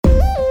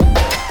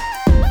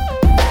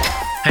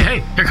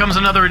comes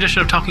another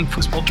edition of Talking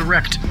Fußball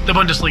Direct, the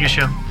Bundesliga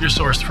show, your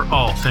source for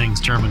all things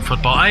German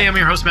football. I am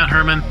your host, Matt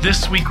Herman.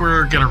 This week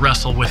we're going to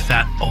wrestle with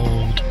that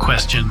old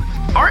question.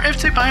 Are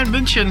FC Bayern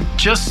München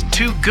just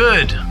too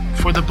good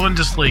for the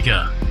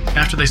Bundesliga?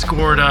 After they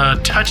scored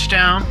a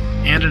touchdown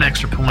and an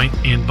extra point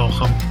in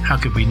Bochum, how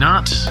could we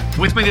not?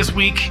 With me this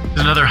week is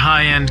another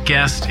high-end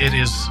guest. It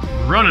is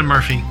Ronan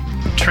Murphy,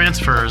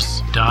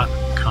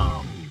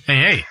 Transfers.com.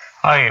 Hey.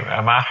 Hi,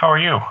 Matt. How are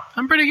you?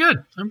 I'm pretty good.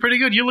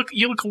 You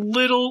look a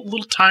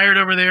little tired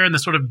over there in the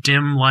sort of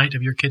dim light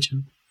of your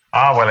kitchen.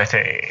 Well,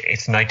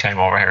 it's nighttime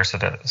over here, so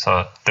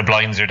the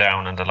blinds are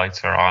down and the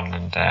lights are on,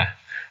 and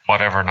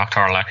whatever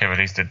nocturnal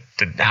activities the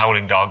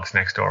howling dogs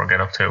next door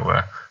get up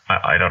to,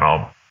 I don't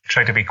know.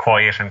 Try to be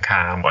quiet and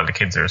calm while the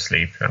kids are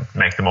asleep and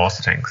make the most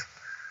of things.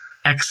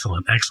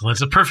 Excellent.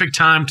 It's a perfect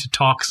time to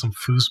talk some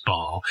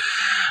foosball.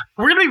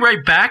 We're going to be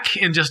right back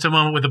in just a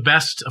moment with the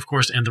best, of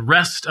course, and the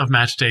rest of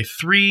Match Day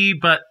 3.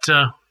 But,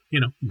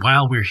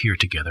 while we're here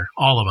together,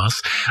 all of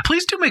us,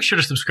 please do make sure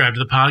to subscribe to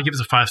the pod. Give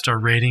us a 5-star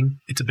rating.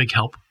 It's a big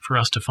help for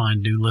us to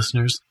find new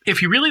listeners.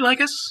 If you really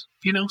like us,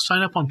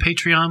 sign up on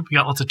Patreon. We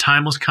got lots of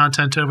timeless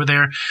content over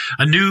there.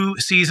 A new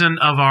season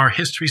of our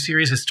history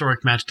series,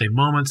 Historic Match Day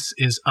Moments,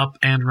 is up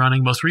and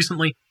running. Most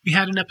recently, we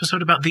had an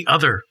episode about the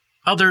other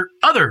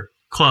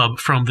club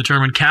from the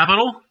German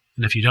capital.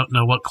 And if you don't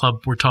know what club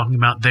we're talking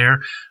about there,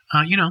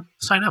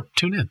 sign up,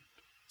 tune in.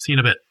 See you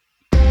in a bit.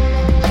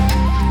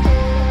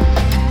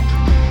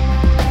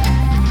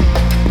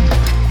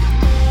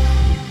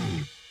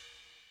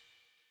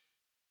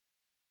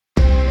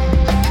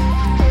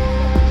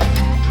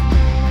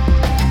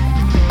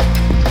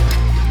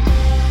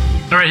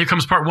 All right, here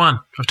comes part one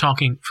of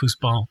Talking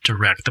Fußball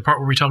Direct, the part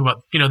where we talk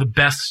about, the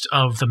best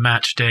of the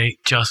match day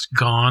just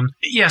gone.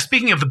 Yeah,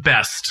 speaking of the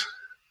best,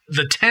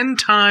 the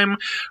 10-time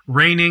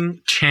reigning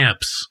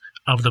champs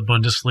of the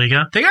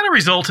Bundesliga. They got a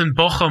result in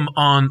Bochum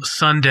on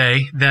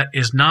Sunday that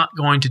is not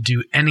going to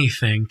do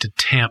anything to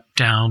tamp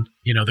down,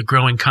 the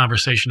growing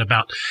conversation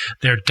about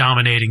their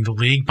dominating the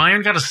league.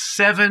 Bayern got a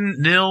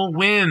 7-0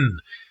 win.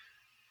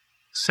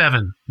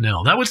 7-0.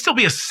 That would still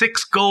be a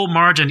 6-goal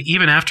margin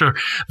even after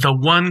the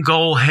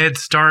 1-goal head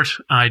start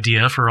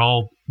idea for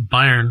all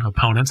Bayern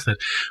opponents that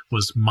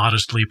was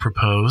modestly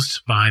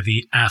proposed by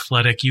the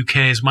Athletic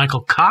UK's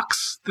Michael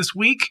Cox this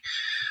week.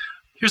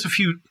 Here's a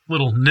few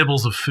little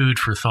nibbles of food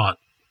for thought,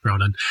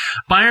 Ronan.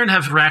 Bayern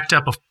have racked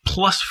up a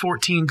plus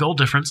 14 goal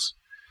difference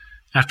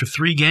after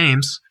 3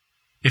 games.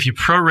 If you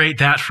prorate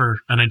that for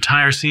an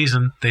entire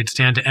season, they'd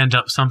stand to end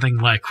up something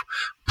like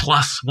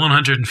plus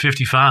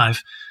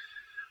 155.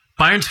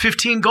 Bayern's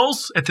 15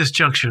 goals at this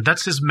juncture.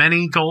 That's as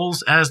many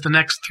goals as the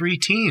next 3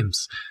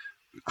 teams.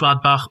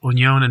 Gladbach,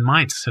 Union, and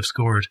Mainz have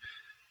scored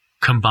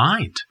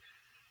combined.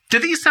 Do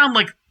these sound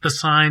like the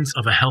signs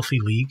of a healthy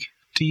league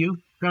to you,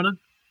 Ronan?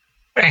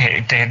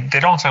 They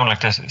don't sound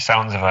like the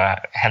sounds of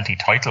a healthy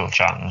title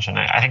challenge, and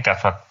I think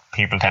that's what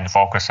people tend to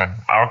focus on.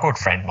 Our good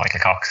friend Michael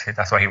Cox,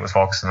 that's what he was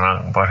focusing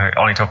on, but it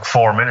only took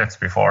 4 minutes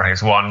before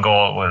his 1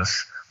 goal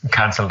was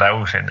cancelled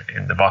out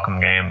in the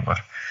Bochum game. But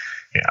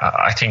yeah,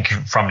 I think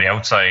from the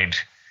outside,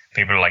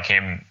 people like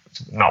him,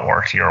 it's not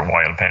worth your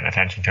while paying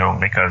attention to him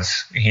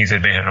because he's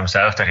admitted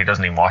himself that he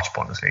doesn't even watch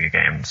Bundesliga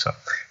games. So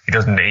he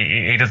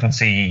doesn't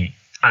see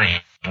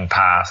anything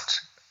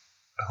past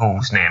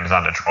whose name is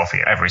on the trophy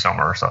every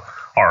summer. So,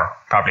 or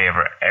probably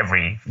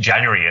every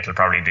January, it'll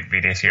probably be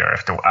this year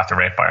after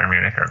Red Bayern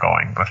Munich are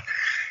going. But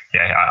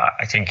yeah,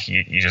 I think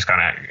you just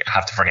gonna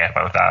have to forget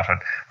about that,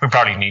 and we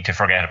probably need to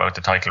forget about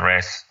the title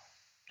race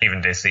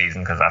even this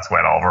season, because that's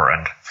well over,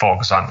 and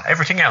focus on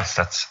everything else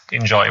that's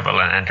enjoyable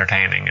and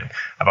entertaining and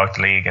about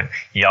the league. And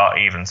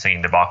even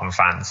seeing the Bochum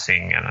fans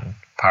singing and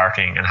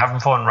partying and having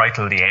fun right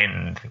till the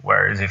end.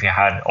 Whereas if you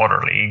had other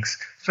leagues,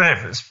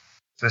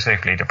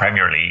 specifically the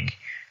Premier League,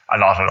 a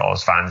lot of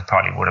those fans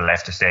probably would have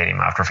left the stadium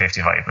after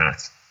 55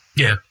 minutes.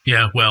 Yeah.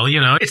 Well,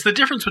 it's the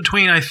difference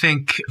between, I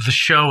think, the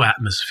show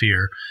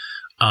atmosphere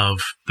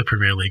of the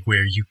Premier League,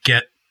 where you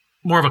get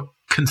more of a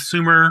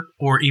consumer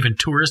or even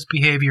tourist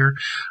behavior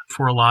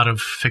for a lot of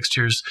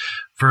fixtures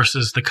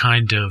versus the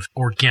kind of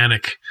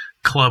organic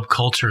club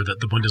culture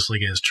that the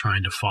Bundesliga is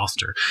trying to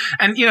foster.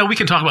 And, we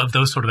can talk about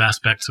those sort of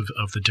aspects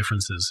of the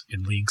differences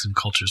in leagues and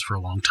cultures for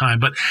a long time.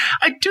 But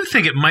I do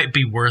think it might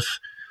be worth,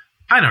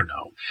 I don't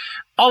know,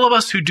 all of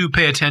us who do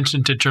pay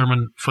attention to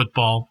German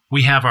football,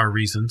 we have our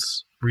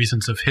reasons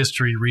of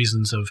history,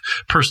 reasons of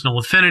personal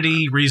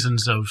affinity,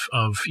 reasons of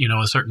a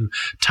certain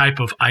type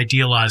of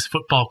idealized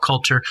football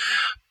culture.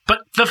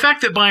 But the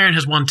fact that Bayern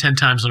has won 10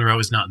 times in a row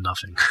is not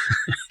nothing.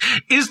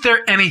 Is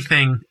there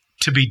anything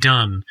to be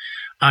done?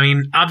 I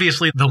mean,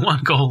 obviously, the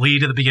 1-goal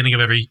lead at the beginning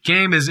of every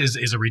game is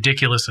a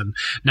ridiculous and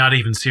not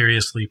even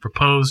seriously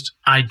proposed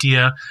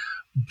idea.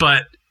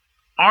 But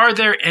are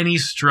there any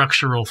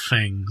structural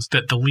things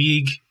that the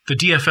league, the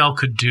DFL,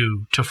 could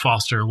do to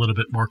foster a little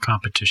bit more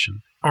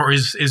competition? Or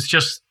is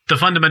just the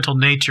fundamental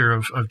nature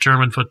of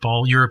German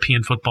football,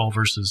 European football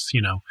versus,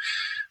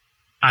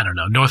 I don't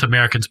know, North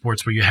American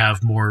sports where you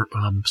have more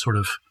sort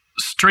of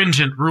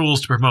stringent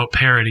rules to promote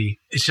parity,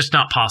 it's just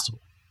not possible?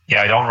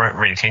 Yeah, I don't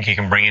really think you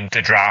can bring in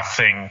the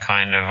drafting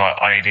kind of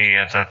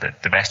idea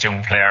that the best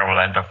young player will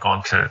end up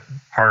going to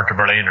Hertha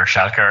Berlin or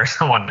Schalke or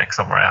someone next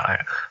summer.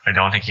 I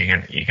don't think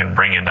you can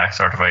bring in that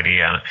sort of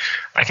idea. And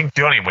I think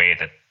the only way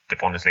that the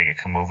Bundesliga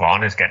can move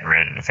on is getting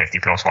rid of the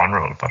 50+1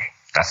 rule. But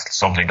that's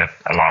something that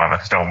a lot of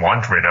us don't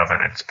want rid of,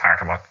 and it's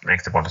part of what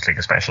makes the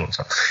Bundesliga special.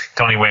 So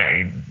the only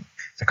way,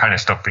 they're kind of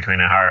stuck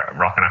between a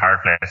rock and a hard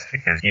place,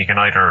 because you can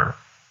either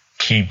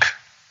keep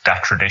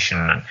that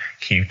tradition and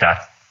keep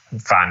that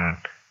fan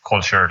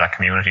culture, that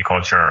community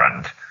culture,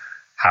 and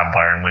have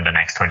Bayern win the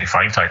next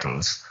 25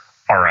 titles,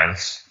 or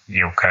else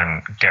you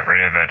can get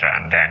rid of it,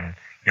 and then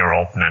you're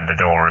opening the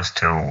doors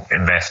to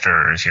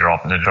investors, you're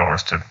opening the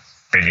doors to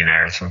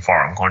billionaires from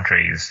foreign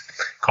countries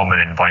coming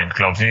in buying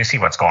clubs. And you see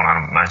what's going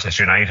on in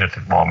Manchester United at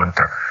the moment.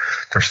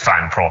 There's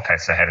fan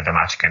protests ahead of the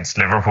match against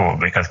Liverpool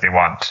because they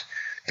want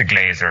the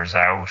Glazers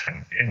out,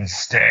 and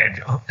instead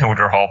who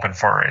they're hoping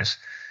for is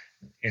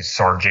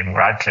Sir Jim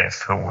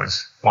Radcliffe, who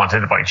was wanted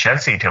to buy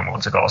Chelsea 2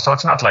 months ago. So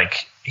it's not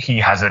like he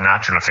has a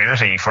natural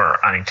affinity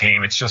for any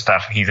team. It's just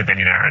that he's a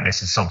billionaire, and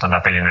this is something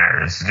that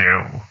billionaires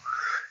do.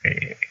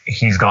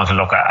 He's going to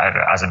look at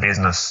it as a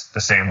business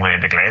the same way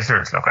the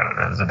Glazers look at it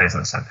as a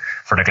business. And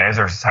for the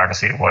Glazers, it's hard to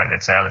see why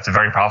they'd sell. It's a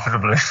very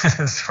profitable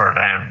business for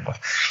them. But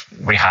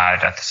we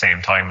had, at the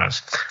same time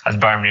as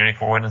Bayern Munich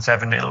were winning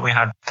 7-0, we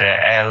had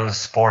the El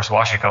Sports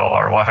Washiko,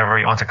 or whatever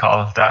you want to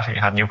call that.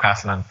 You had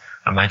Newcastle and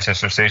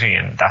Manchester City,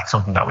 and that's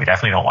something that we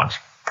definitely don't want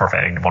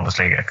pervading the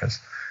Bundesliga, because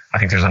I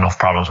think there's enough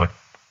problems with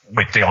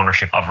the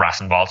ownership of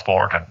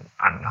Rasenballsport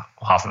and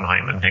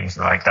Hoffenheim and things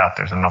like that.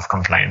 There's enough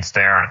complaints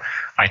there, and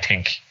I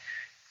think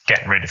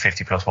getting rid of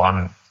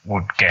 50+1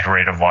 would get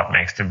rid of what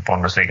makes the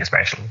Bundesliga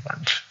special.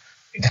 And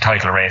the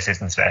title race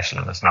isn't special,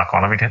 and it's not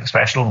going to be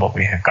special, but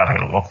we have got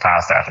to look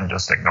past that and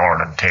just ignore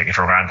it and take it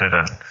for granted,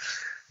 and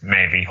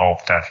maybe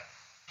hope that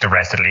the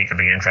rest of the league will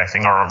be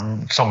interesting, or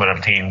some of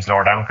the teams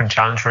lower down can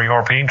challenge for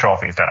European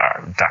trophies that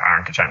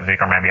aren't the Champions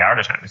League, or maybe are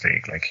the Champions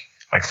League,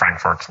 like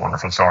Frankfurt's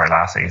wonderful story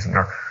last season,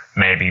 or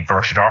maybe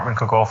Borussia Dortmund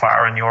could go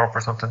far in Europe or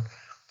something.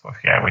 But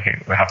yeah,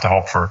 we have to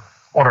hope for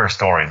other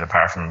stories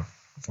apart from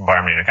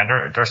Bayern Munich,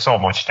 and there's so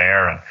much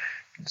there, and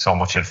so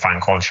much of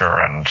fan culture,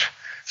 and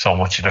so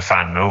much of the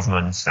fan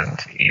movements, and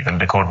even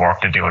the good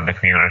work they do in the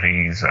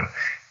communities, and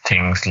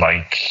things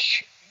like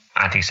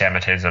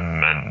anti-Semitism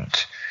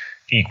and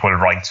equal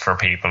rights for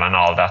people and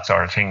all that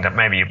sort of thing that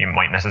maybe you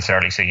might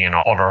necessarily see in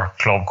other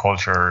club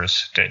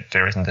cultures.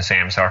 There isn't the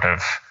same sort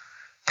of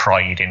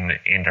pride in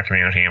their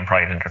community and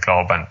pride in their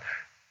club, and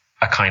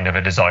a kind of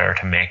a desire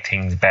to make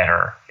things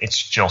better.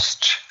 It's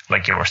just,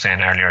 like you were saying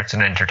earlier, it's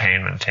an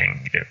entertainment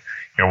thing.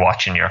 You're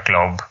watching your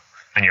club,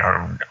 and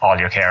all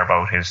you care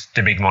about is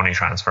the big money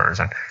transfers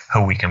and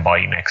who we can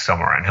buy next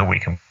summer and who we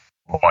can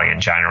buy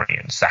in January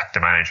and sack the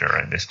manager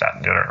and this, that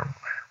and the other.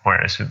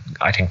 Whereas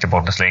I think the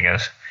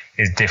Bundesliga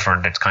is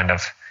different. It's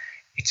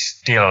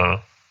still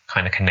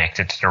kind of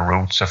connected to the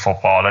roots of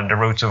football and the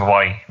roots of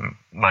why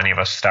many of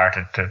us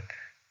started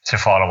to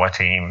follow a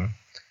team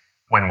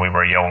when we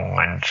were young,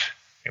 and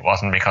it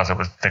wasn't because it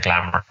was the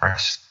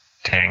glamorous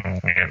thing.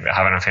 You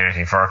have an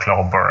affinity for a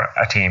club or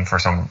a team for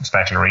some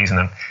special reason,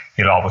 and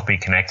you'll always be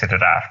connected to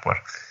that. But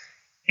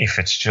if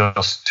it's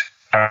just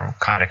a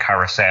kind of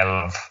carousel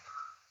of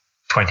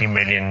 20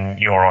 million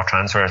euro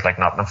transfers like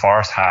Nottingham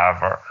Forest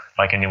have, or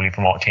like a newly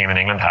promoted team in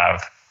England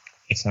have,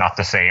 it's not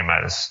the same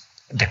as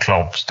the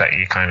clubs that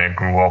you kind of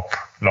grew up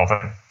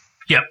loving.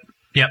 Yep.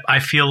 I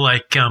feel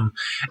like,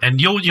 and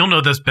you'll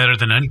know this better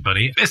than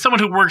anybody, as someone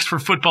who works for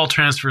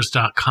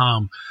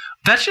footballtransfers.com,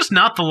 that's just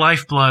not the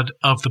lifeblood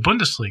of the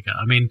Bundesliga.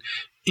 I mean,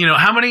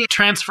 how many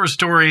transfer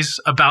stories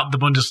about the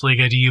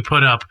Bundesliga do you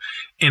put up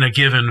in a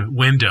given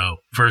window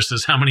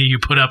versus how many you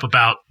put up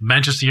about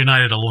Manchester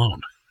United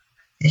alone?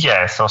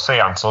 Yeah, so say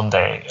on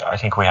Sunday, I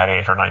think we had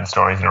 8 or 9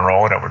 stories in a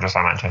row that were just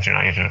on Manchester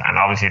United, and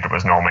obviously there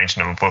was no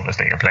mention of a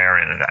Bundesliga player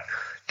in it.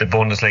 The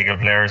Bundesliga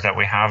players that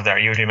we have that are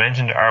usually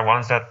mentioned are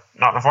ones that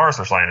Nottingham Forest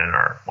are signing,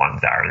 or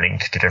ones that are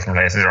linked to different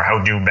places, or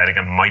how Jude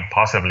Bellingham might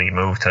possibly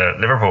move to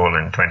Liverpool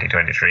in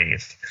 2023.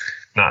 It's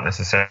not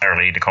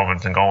necessarily the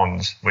comings and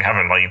goings. We have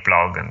a live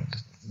blog, and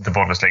the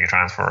Bundesliga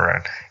transfer,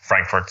 and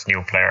Frankfurt's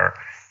new player,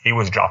 he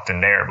was dropped in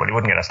there, but he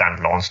wouldn't get a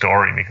standalone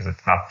story because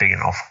it's not big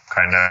enough.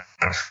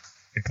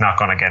 It's not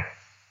going to get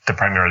the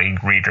Premier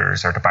League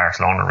readers or the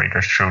Barcelona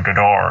readers through the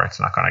door. It's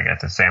not going to get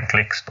the same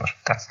clicks, but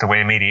that's the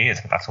way media is.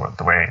 That's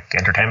the way the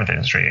entertainment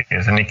industry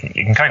is. And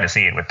you can kind of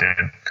see it with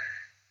the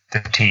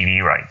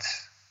TV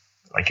rights.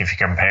 Like if you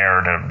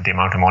compare the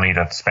amount of money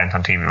that's spent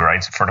on TV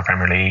rights for the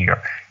Premier League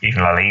or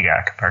even La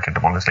Liga compared to the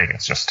Bundesliga,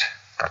 it's just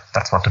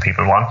that's what the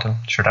people want, and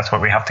sure, that's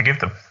what we have to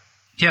give them.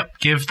 Yep,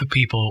 give the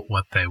people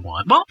what they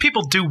want. Well,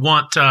 people do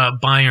want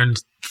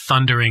Bayern's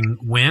thundering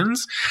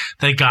wins.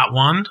 They got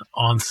one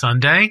on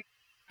Sunday.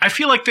 I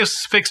feel like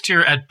this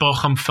fixture at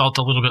Bochum felt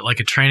a little bit like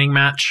a training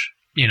match.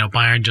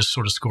 Bayern just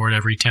sort of scored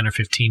every 10 or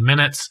 15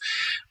 minutes,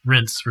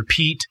 rinse,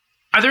 repeat.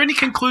 Are there any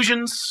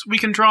conclusions we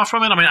can draw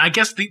from it? I mean, I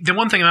guess the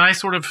one thing that I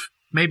sort of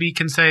maybe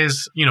can say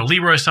is,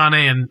 Leroy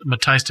Sané and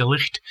Matthijs de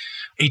Ligt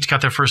each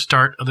got their first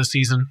start of the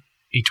season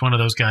Each one of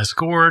those guys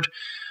scored.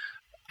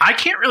 I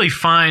can't really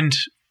find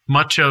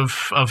much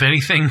of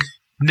anything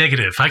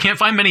negative. I can't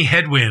find many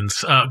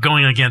headwinds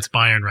going against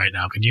Bayern right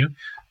now. Can you?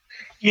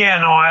 Yeah,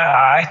 no,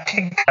 I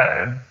think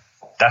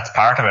that's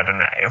part of it.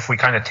 And if we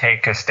kind of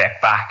take a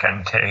step back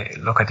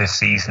and look at this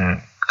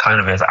season kind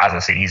of as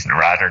a season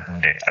rather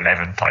than the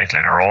 11th title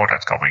in a row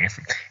that's coming,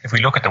 if we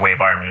look at the way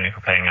Bayern Munich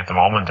are playing at the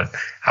moment and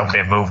how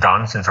they've moved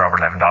on since Robert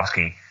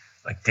Lewandowski,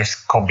 like this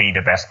could be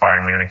the best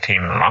Bayern Munich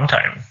team in a long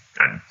time.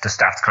 And the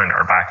stats kind of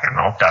are backing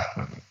up that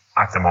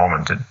at the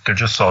moment. They're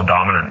just so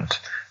dominant.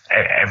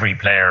 Every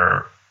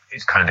player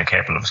is kind of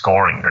capable of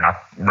scoring. They're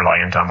not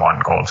reliant on one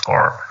goal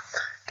scorer.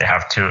 They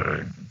have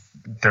two.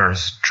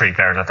 There's 3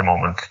 players at the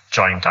moment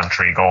joint on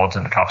 3 goals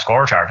in the top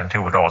scorer chart, and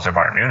 2 of those are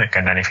Bayern Munich.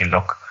 And then if you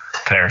look,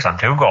 players on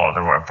 2 goals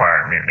are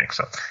Bayern Munich,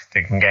 so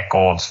they can get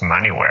goals from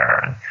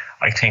anywhere. And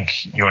I think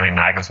Julian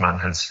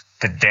Nagelsmann has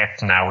the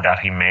depth now that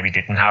he maybe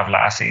didn't have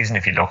last season.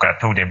 If you look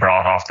at who they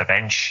brought off the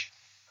bench,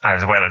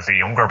 as well as the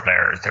younger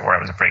players, they were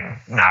able to bring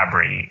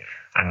Gnabry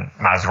and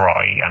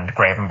Mazraoui and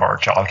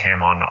Gravenberch all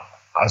came on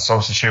as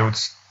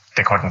substitutes.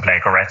 They couldn't play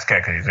Goretzka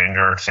because he's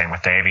injured. Same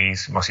with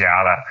Davies,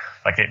 Musiala.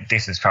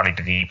 This is probably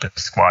the deepest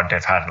squad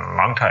they've had in a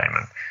long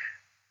time,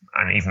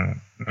 and even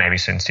maybe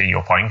since the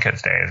Jupp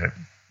Heynckes days,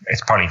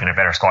 it's probably even a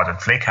better squad than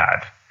Flick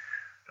had.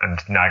 And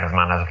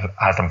Nagelsmann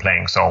has them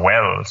playing so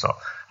well. So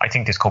I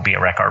think this could be a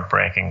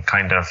record-breaking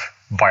kind of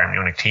Bayern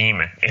Munich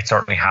team. It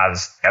certainly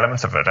has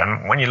elements of it.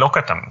 And when you look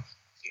at them,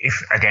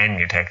 if again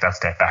you take that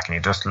step back and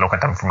you just look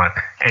at them from an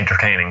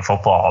entertaining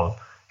football,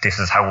 this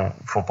is how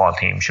football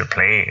teams should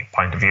play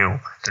point of view.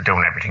 They're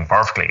doing everything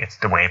perfectly. It's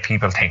the way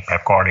people think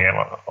Pep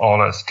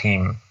Guardiola's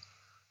team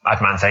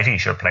at Man City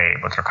should play,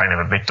 but they're kind of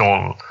a bit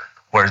dull,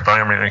 whereas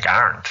Bayern Munich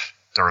aren't.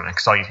 They're an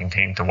exciting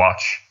team to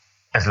watch,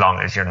 as long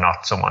as you're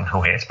not someone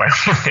who hates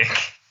Bayern Munich,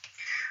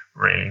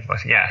 really.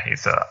 But yeah,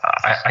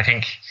 I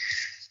think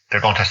they're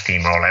going to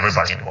steamroll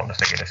everybody in the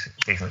Bundesliga this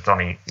season. It's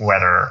only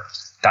whether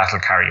that'll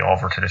carry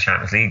over to the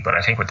Champions League, but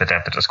I think with the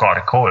depth of the squad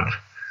it could.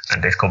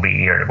 And this could be a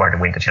year where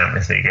they win the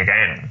Champions League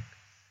again.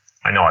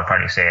 I know I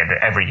probably say it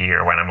every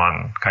year when I'm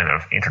on kind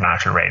of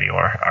international radio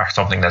or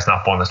something that's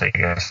not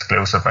Bundesliga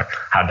exclusive. I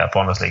had that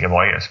Bundesliga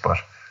bias, but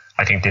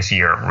I think this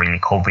year really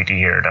could be the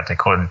year that they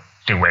could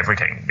do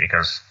everything,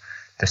 because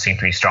they seem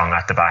to be strong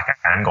at the back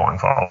and going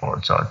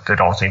forward. So they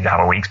don't seem to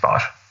have a weak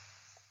spot.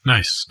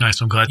 Nice.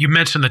 I'm glad you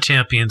mentioned the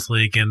Champions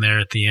League in there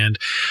at the end.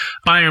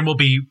 Bayern will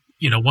be,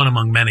 one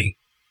among many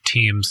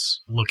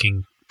teams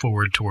looking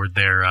forward toward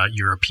their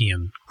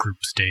European group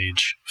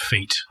stage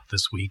fate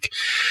this week.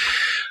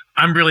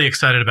 I'm really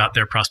excited about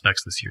their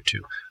prospects this year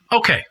too.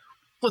 Okay,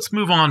 let's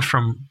move on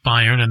from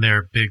Bayern and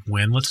their big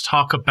win. Let's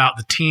talk about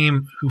the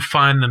team who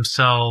find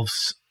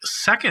themselves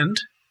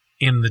second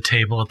in the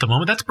table at the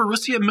moment. That's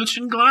Borussia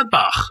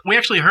Mönchengladbach. We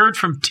actually heard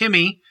from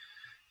Timmy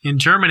in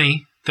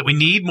Germany that we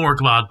need more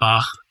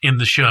Gladbach in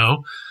the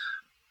show.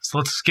 So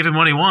let's give him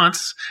what he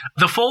wants.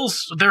 The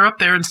Foles, they're up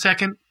there in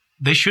second.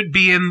 They should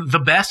be in the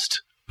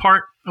best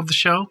part of the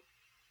show.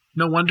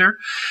 No wonder.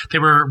 They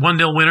were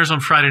 1-0 winners on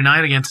Friday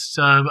night against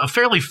a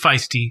fairly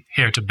feisty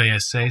Hertha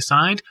BSC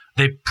side.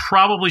 They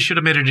probably should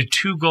have made it a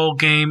 2-goal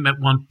game at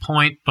one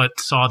point, but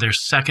saw their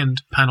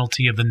second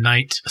penalty of the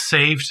night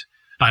saved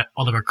by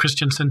Oliver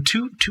Christensen.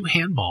 Two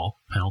handball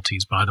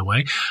penalties, by the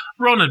way.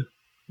 Ronan,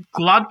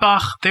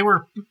 Gladbach, they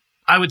were,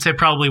 I would say,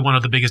 probably one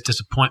of the biggest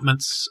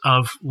disappointments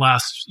of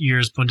last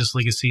year's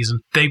Bundesliga season.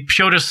 They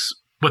showed us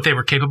what they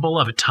were capable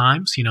of at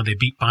times. They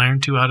beat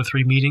Bayern 2 out of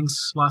 3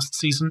 meetings last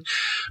season,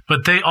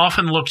 but they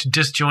often looked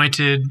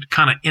disjointed,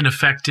 kind of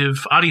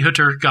ineffective. Adi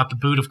Hütter got the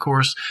boot, of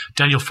course.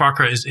 Daniel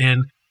Farke is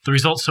in. The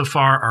results so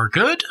far are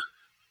good.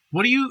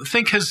 What do you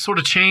think has sort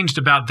of changed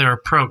about their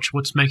approach?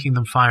 What's making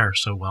them fire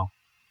so well?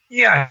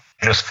 Yeah,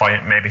 just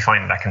find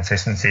that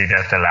consistency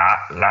that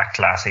they lacked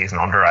last season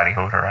under Adi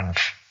Hütter,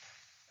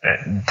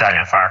 and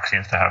Daniel Farke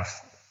seems to have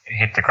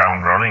hit the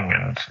ground running,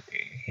 and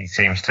he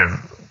seems to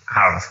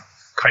have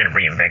kind of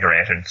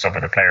reinvigorated some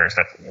of the players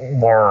that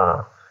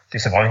were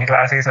disappointing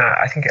last season.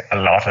 I think a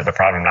lot of the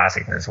problem last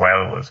season as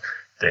well was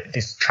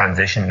this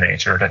transition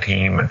nature of the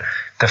team, and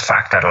the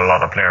fact that a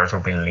lot of players were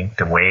being linked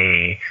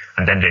away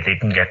and then they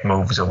didn't get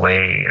moves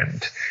away,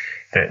 and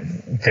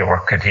they were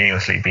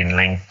continuously being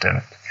linked.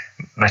 And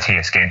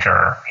Matthias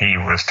Ginter, he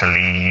was to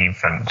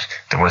leave, and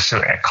there was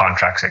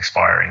contracts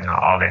expiring,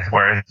 all this,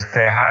 whereas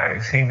they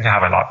seem to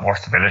have a lot more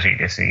stability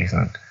this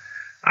season,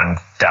 and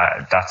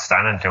that's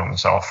standing to them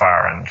so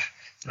far. And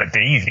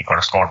they easily could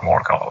have scored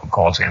more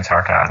goals against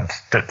Hertha,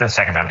 and the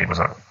second penalty was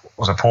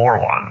a poor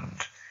one.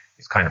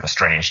 It's kind of a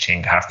strange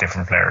thing to have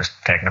different players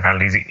taking the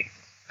penalties,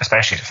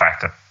 especially the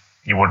fact that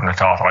you wouldn't have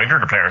thought either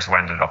of the players who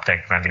ended up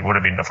taking the penalty would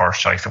have been the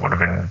first choice. It would have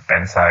been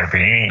Ben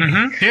Saibini.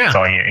 Mm-hmm, yeah.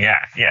 So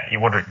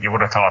you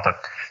would have thought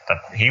that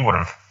he would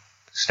have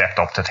stepped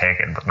up to take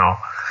it, but no.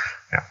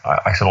 Yeah,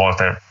 I suppose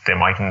they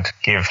mightn't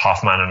give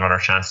Hoffmann another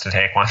chance to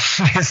take one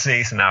this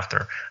season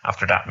after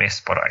that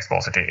miss, but I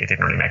suppose it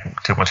didn't really make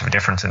too much of a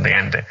difference in the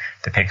end.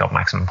 They picked up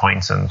maximum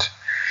points, and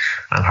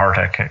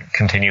Hertha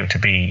continue to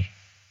be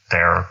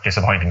their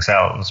disappointing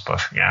selves.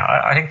 But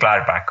yeah, I think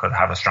Gladbach could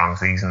have a strong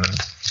season, and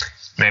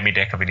maybe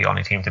they could be the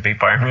only team to beat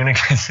Bayern Munich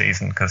this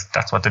season because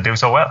that's what they do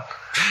so well.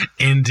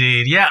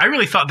 Indeed. Yeah, I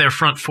really thought their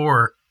front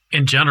four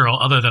in general,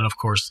 other than, of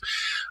course,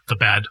 the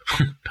bad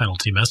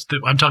penalty mess.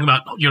 I'm talking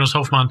about Jonas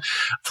Hofmann,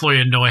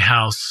 Florian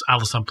Neuhaus,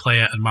 Alassane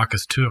Plea, and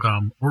Marcus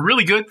Thuram were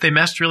really good. They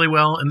meshed really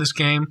well in this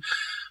game.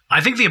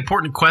 I think the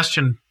important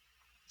question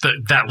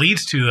that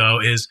leads to, though,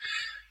 is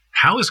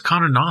how is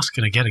Conor Noss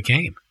going to get a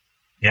game?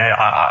 Yeah,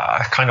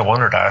 I kind of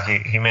wondered that.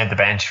 He made the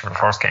bench for the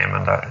first game,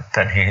 and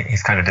then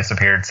he's kind of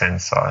disappeared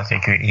since. So I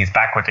think he's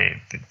back with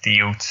the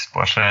youths.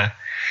 But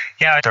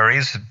yeah, there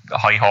is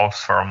high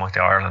hopes for him with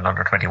the Ireland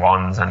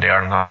under-21s, and the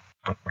Ireland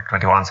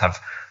under-21s have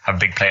a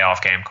big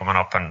playoff game coming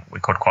up, and we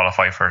could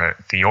qualify for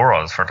the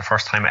Euros for the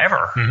first time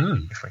ever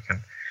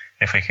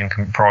if we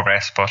can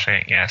progress. But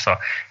yeah, so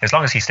as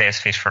long as he stays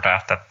fit for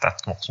that's the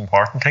most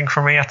important thing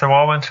for me at the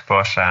moment.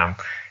 But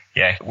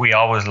yeah, we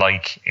always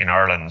like in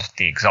Ireland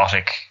the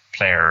exotic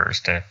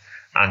players, the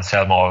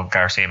Anselmo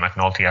Garcia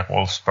McNulty at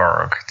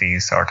Wolfsburg,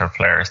 these sort of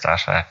players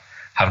that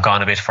have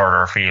gone a bit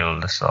further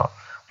afield. So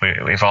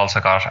we've also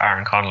got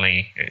Aaron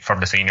Connolly from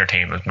the senior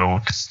team who's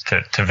moved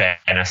to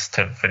Venice,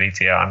 to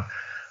Venezia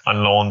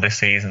on loan this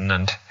season,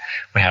 and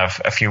we have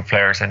a few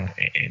players in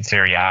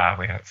Serie A.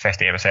 We have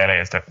Festi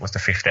Ebisele was the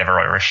fifth ever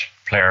Irish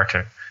player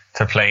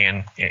to play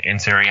in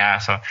Serie A.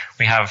 So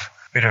we have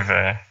a bit of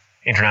a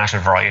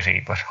international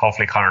variety, but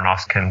hopefully Conor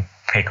Noss can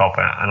pick up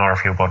another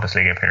few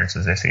Bundesliga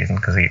appearances this season,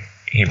 because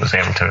he was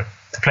able to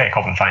play a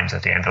couple of times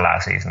at the end of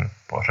last season.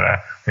 But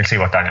we'll see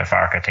what Daniel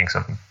Farke thinks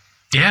of him.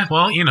 Yeah,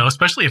 well,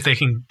 especially if they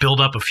can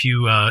build up a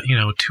few,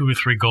 2 or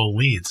 3 goal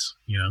leads.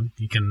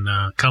 You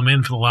can come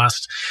in for the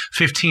last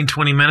 15,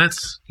 20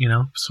 minutes,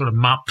 sort of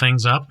mop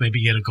things up,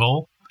 maybe get a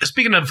goal.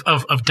 Speaking of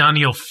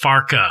Daniel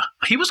Farke,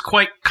 he was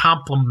quite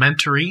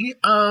complimentary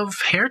of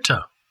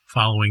Hertha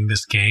following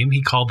this game.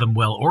 He called them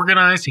well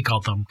organized. He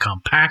called them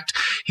compact.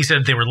 He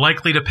said they were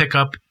likely to pick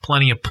up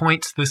plenty of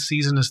points this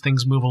season as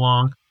things move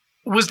along.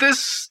 Was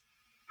this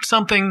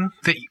something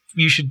that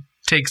you should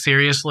take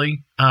seriously?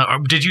 Or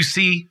did you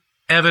see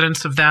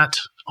evidence of that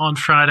on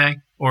Friday?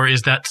 Or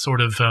is that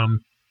sort of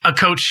a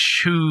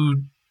coach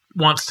who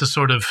wants to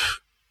sort of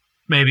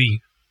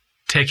maybe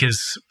take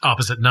his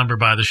opposite number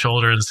by the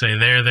shoulder and say,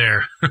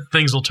 there,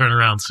 things will turn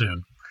around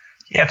soon?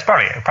 Yeah, it's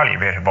probably a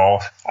bit of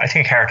both. I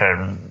think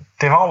Hertha,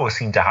 they've always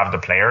seemed to have the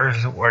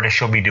players where they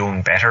should be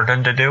doing better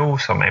than they do.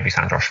 So maybe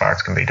Sandro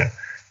Schwarz can be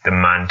the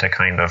man to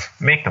kind of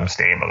make them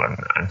stable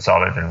and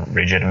solid and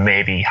rigid, and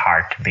maybe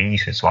hard to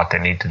beat is what they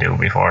need to do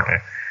before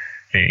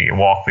they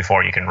walk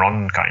before you can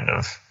run, kind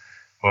of.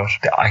 But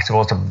I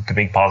suppose the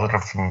big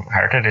positive from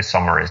Hertha this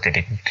summer is they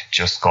didn't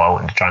just go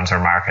out in the transfer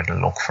market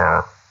and look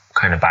for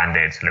kind of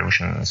band-aid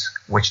solutions,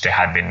 which they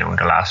had been doing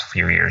the last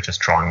few years,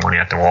 just throwing money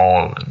at the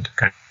wall and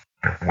kind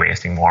of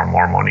wasting more and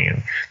more money,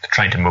 and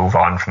trying to move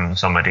on from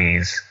some of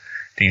these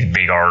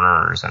big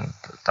earners and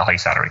the high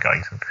salary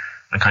guys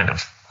and kind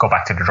of go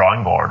back to the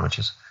drawing board, which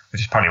is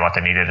probably what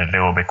they needed to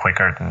do a bit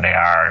quicker than they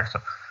are. So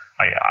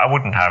I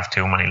wouldn't have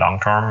too many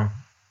long-term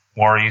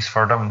worries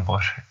for them,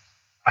 but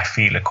I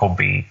feel it could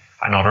be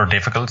another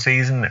difficult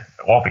season. It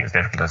won't be as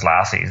difficult as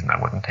last season, I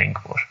wouldn't think,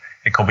 but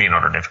it could be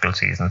another difficult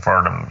season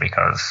for them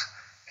because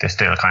they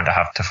still kind of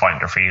have to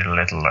find their feet a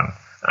little,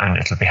 and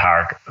it'll be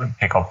hard to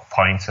pick up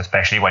points,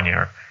 especially when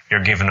you're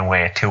giving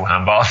away 2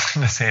 handballs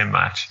in the same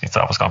match. It's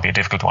always going to be a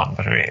difficult one,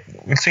 but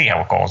we'll see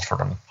how it goes for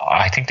them.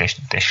 I think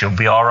they should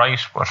be all right,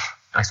 but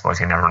I suppose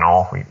you never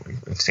know.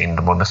 We've seen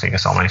the Bundesliga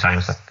so many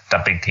times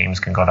that big teams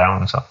can go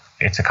down, so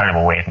it's a kind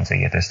of a wait and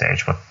see at this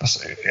stage. But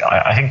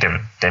I think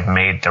they've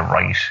made the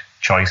right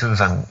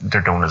choices, and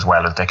they're doing as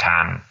well as they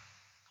can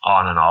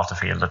on and off the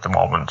field at the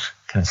moment,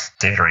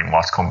 considering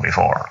what's come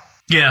before.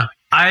 Yeah,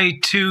 I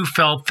too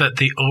felt that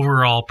the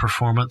overall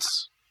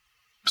performance,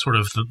 sort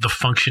of the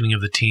functioning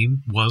of the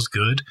team, was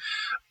good,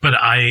 but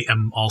I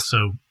am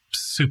also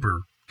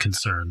super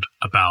concerned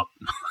about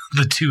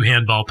the 2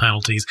 handball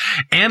penalties,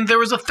 and there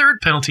was a third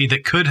penalty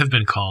that could have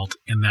been called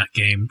in that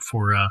game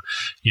for a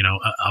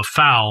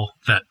foul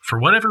that, for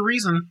whatever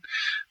reason,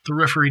 the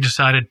referee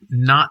decided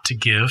not to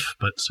give,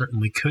 but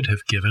certainly could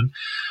have given.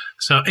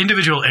 So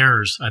individual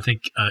errors, I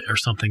think, are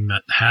something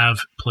that have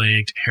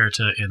plagued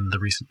Hertha in the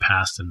recent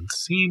past and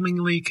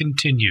seemingly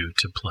continue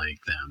to plague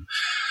them.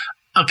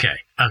 Okay.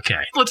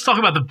 Let's talk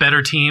about the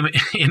better team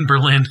in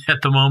Berlin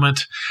at the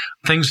moment.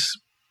 Things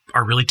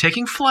are really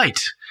taking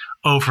flight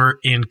over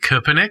in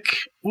Köpenick.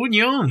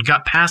 Union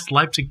got past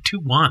Leipzig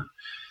 2-1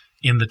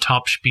 in the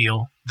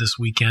Topspiel this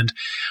weekend.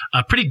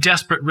 Pretty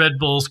desperate Red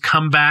Bulls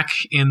comeback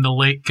in the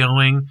late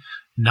going.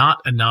 Not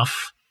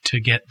enough to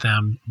get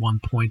them 1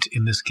 point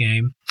in this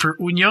game. For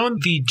Union,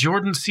 the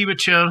Jordan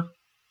Sibicha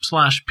 /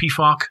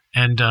 Pifok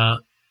and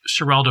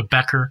Geraldo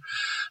Becker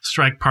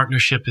strike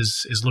partnership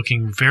is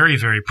looking very,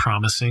 very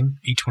promising.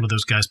 Each one of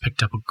those guys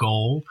picked up a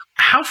goal.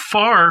 How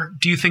far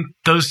do you think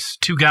those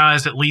 2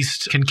 guys at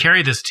least can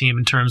carry this team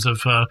in terms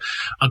of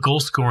a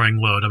goal-scoring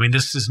load? I mean,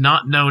 this is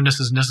not known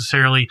as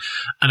necessarily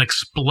an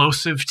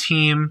explosive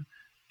team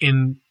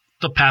in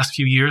the past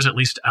few years, at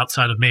least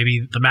outside of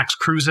maybe the Max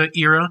Kruse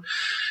era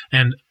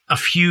and a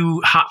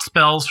few hot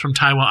spells from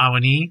Taiwo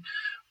Awoniyi.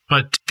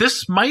 But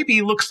this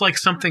maybe looks like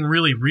something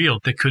really real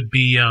that could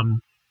be a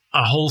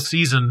whole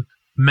season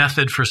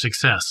method for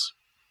success.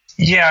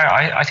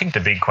 Yeah, I think the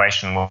big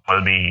question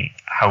will be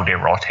how they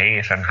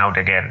rotate and how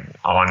they get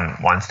on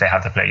once they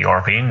have to play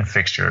European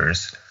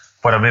fixtures.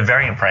 But I've been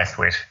very impressed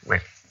with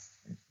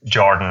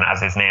Jordan,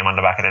 as his name on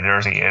the back of the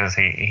jersey is.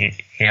 He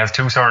has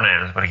two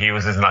surnames, but he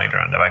uses neither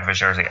on the back of his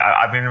jersey.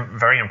 I've been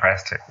very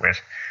impressed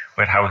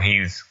with how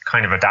he's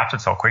kind of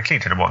adapted so quickly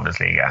to the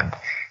Bundesliga, and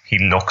he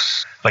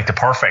looks like the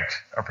perfect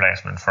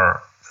replacement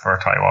for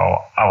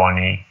Taiwo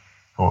Awoniyi,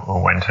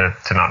 who went to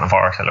Nottingham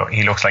Forest.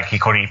 He looks like he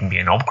could even be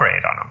an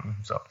upgrade on him.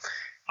 So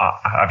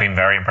I've been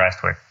very impressed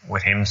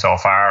with him so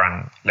far,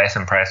 and less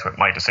impressed with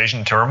my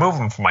decision to remove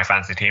him from my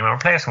fantasy team and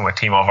replace him with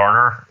Timo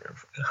Werner,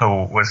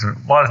 who was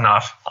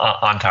not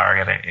on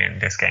target in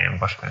this game.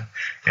 But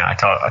I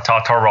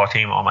thought Turbo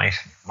Timo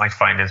might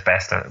find his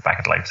best back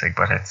at Leipzig,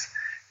 but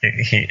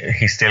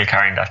he's still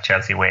carrying that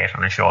Chelsea weight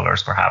on his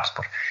shoulders, perhaps.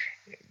 But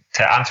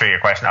to answer your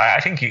question,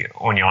 I think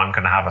Union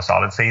can have a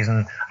solid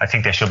season. I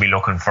think they should be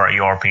looking for a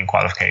European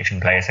qualification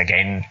place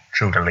again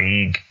through the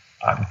league.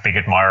 I'm a big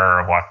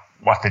admirer of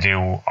what they do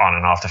on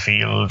and off the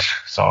field.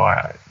 So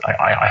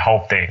I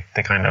hope they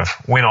kind of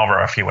win over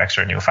a few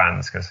extra new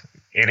fans, because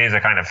it is a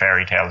kind of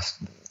fairy tale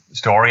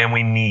story, and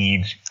we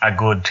need a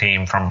good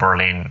team from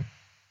Berlin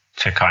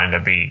to kind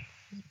of be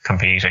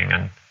competing,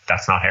 and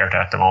that's not Hertha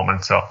at the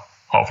moment. So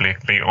hopefully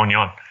it'll be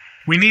Union.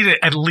 We need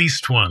at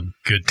least one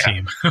good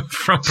team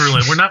from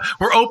Berlin.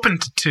 We're open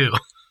to two.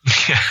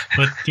 Yeah.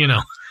 But,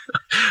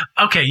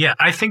 okay, yeah,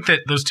 I think that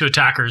those two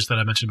attackers that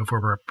I mentioned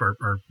before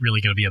are really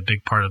going to be a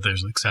big part of their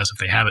success if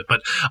they have it. But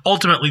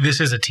ultimately,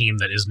 this is a team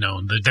that is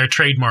known. Their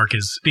trademark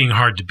is being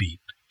hard to beat.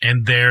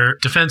 And their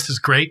defense is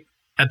great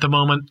at the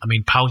moment. I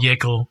mean, Paul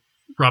Jäckel,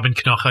 Robin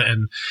Knoche,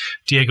 and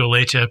Diego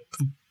Leite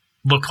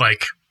look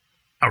like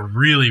a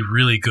really,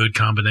 really good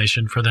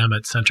combination for them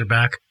at center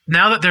back.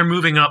 Now that they're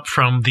moving up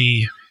from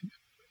the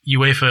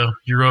UEFA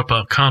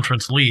Europa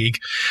Conference League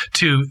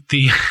to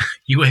the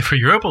UEFA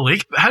Europa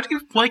League, how do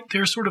you like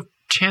their sort of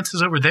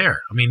chances over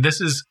there? I mean, this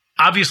is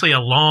obviously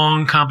a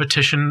long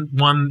competition,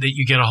 one that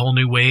you get a whole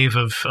new wave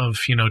of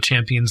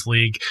Champions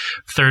League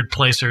third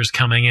placers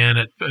coming in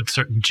at a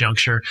certain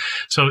juncture.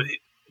 So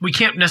we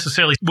can't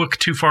necessarily look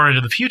too far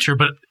into the future,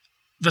 but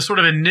the sort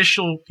of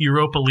initial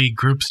Europa League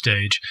group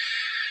stage,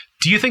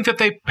 do you think that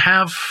they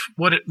have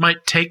what it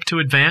might take to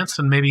advance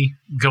and maybe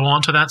go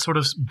on to that sort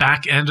of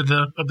back end of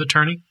the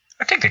tourney?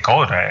 I think they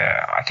could.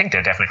 I think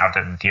they definitely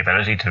have the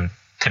ability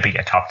to be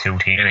a top two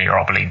team in a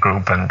Europa League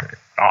group, and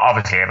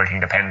obviously everything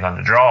depends on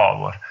the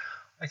draw. But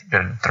I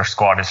think their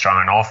squad is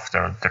strong enough.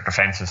 Their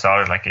defense is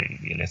solid. Like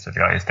you listed the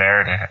guys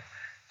there.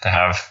 They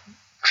have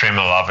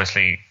Trimmel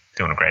obviously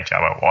doing a great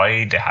job out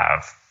wide. They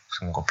have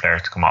some good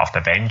players to come off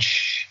the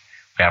bench.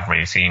 We haven't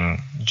really seen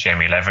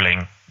Jamie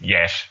Leveling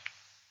yet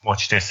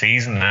much this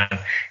season, and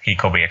he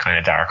could be a kind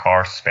of dark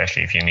horse,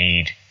 especially if you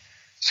need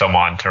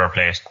someone to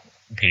replace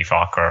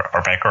Pifok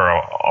or Becker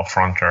up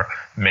front, or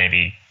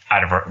maybe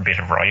add a bit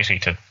of variety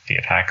to the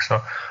attack.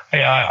 So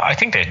I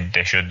think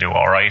they should do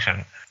all right.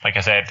 And like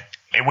I said,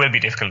 it will be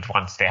difficult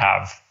once they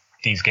have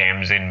these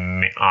games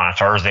on a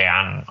Thursday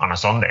and on a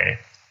Sunday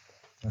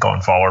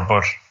going forward,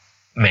 but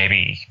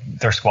maybe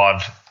their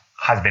squad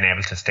has been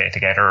able to stay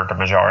together, the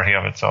majority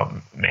of it, so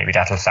maybe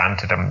that'll stand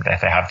to them that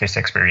they have this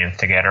experience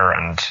together,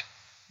 and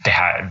they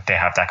have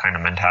that kind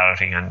of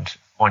mentality. And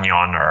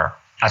Union, or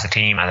as a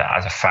team,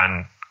 as a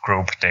fan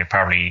group, they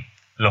probably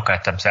look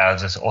at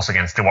themselves as us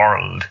against the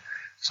world.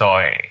 So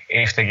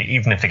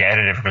even if they get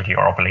a difficult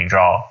Europa League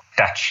draw,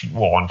 that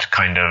won't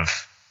kind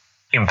of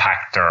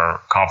impact their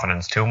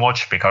confidence too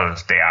much,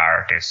 because they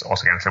are this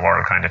us against the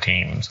world kind of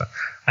team. So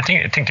I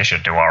think they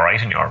should do all right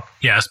in Europe.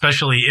 Yeah,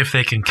 especially if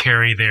they can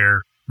carry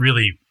their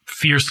really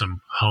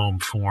fearsome home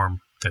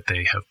form that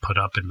they have put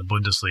up in the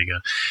Bundesliga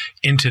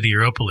into the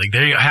Europa League.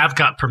 They have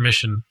got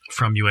permission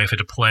from UEFA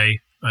to play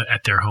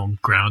at their home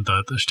ground,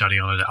 the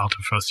Stadion der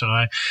Alten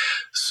Försterei.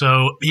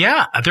 So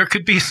yeah, there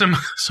could be some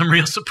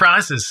real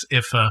surprises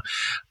if a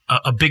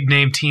big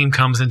name team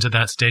comes into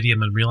that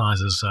stadium and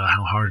realizes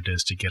how hard it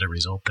is to get a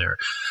result there.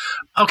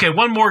 Okay,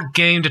 one more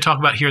game to talk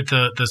about here at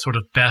the sort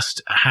of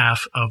best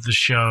half of the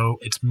show.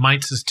 It's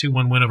Mainz's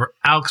 2-1 win over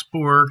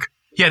Augsburg.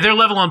 Yeah, they're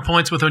level on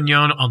points with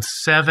Union on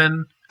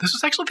 7. This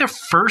was actually their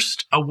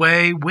first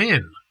away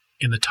win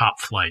in the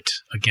top flight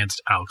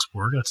against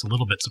Augsburg. That's a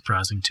little bit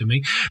surprising to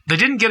me. They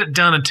didn't get it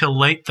done until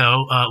late,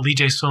 though. Lee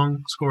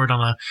Jae-sung scored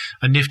on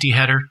a nifty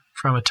header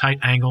from a tight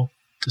angle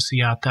to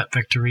see out that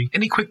victory.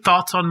 Any quick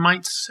thoughts on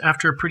Mainz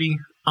after a pretty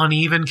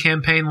uneven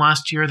campaign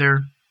last year?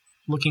 They're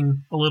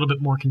looking a little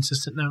bit more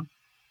consistent now.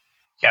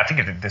 Yeah, I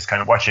think this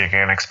kind of what you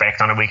can expect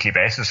on a weekly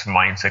basis from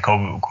Mainz. It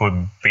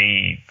could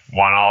be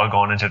 1-1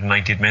 going into the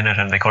 90th minute,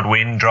 and they could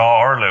win,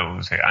 draw, or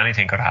lose.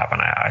 Anything could happen.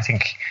 I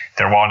think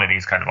they're one of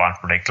these kind of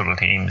unpredictable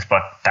teams,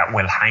 but that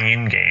will hang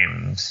in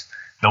games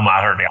no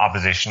matter the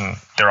opposition.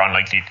 They're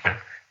unlikely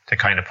to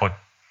kind of put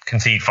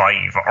concede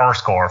 5 or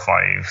score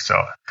 5.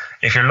 So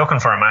if you're looking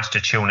for a match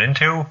to tune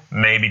into,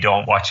 maybe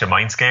don't watch a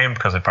Mainz game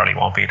because it probably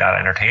won't be that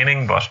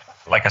entertaining. But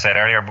like I said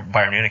earlier,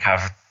 Bayern Munich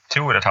have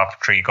 2 of the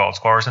top 3 goal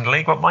scorers in the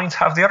league, but Mainz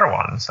have the other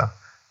one. So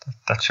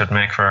that should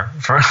make for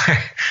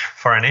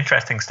an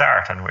interesting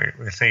start, and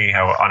we'll see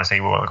how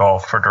honestly we will go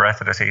for the rest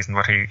of the season.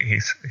 But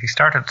he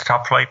started the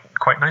top flight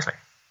quite nicely.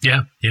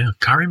 Yeah,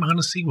 Karim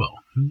Onisiwo.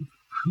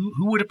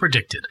 Who would have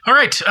predicted? All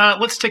right,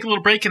 let's take a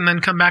little break and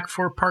then come back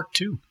for part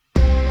 2.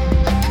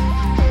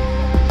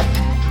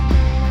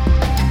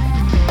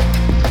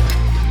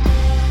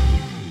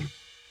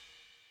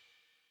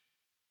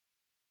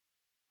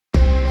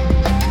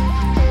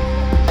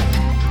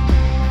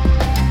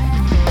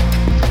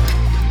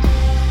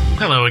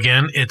 Hello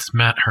again, it's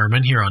Matt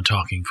Herman here on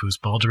Talking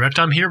Foosball Direct.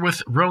 I'm here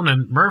with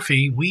Ronan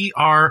Murphy. We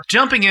are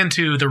jumping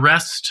into the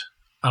rest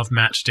of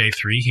match day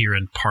 3 here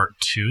in part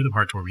 2, the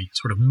part where we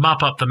sort of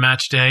mop up the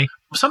match day.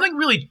 Something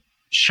really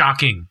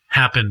shocking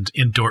happened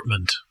in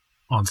Dortmund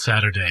on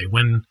Saturday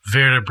when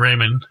Werder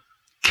Bremen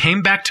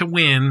came back to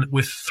win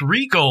with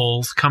 3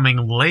 goals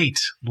coming late.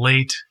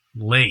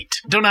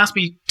 Don't ask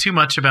me too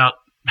much about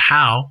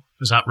how. I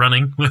was out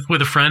running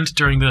with a friend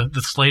during the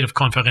slate of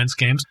conference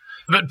games.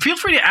 But feel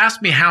free to ask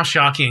me how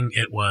shocking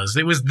it was.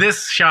 It was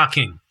this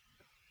shocking.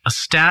 A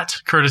stat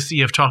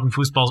courtesy of Talking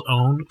Foosball's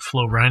own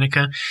Flo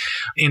Reinecke.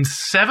 In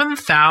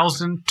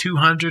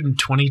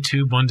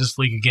 7,222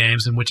 Bundesliga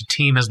games in which a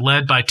team has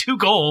led by 2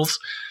 goals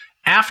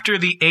after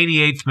the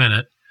 88th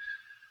minute,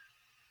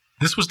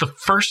 this was the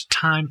first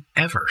time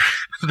ever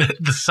that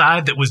the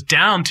side that was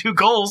down 2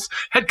 goals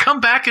had come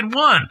back and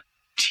won.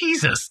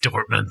 Jesus,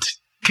 Dortmund.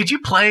 Could you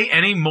play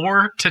any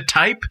more to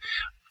type?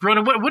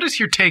 Rona, what is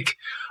your take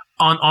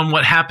on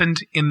what happened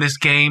in this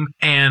game,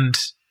 and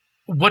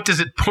what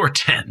does it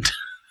portend?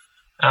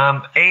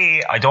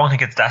 I don't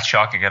think it's that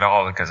shocking at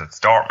all because it's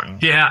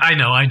Dortmund. Yeah, I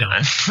know.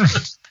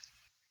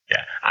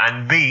 Yeah,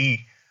 and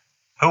B,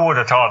 who would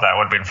have thought that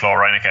would have been Flo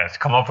Reinecke to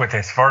come up with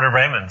this Werder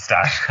Bremen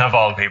stat of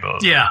all people?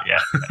 Yeah.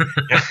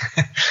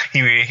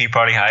 he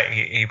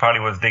probably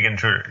was digging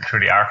through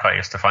the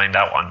archives to find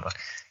that one, but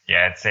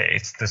yeah,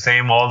 it's the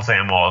same old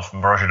from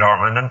Borussia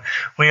Dortmund, and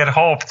we had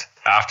hoped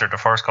after the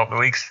first couple of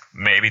weeks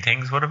maybe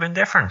things would have been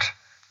different.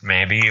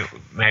 Maybe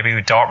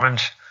Dortmund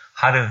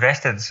had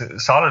invested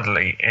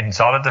solidly in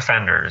solid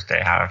defenders.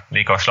 They have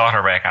Nico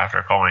Schlotterbeck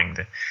after coming.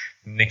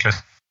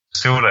 Niklas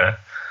Süle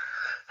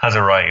has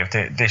arrived.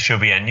 This should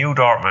be a new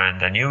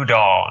Dortmund, a new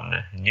dawn,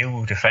 a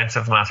new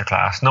defensive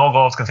masterclass. No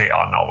goals conceded.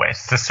 Oh no, wait,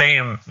 it's the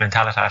same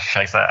mentality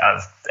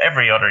as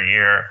every other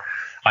year.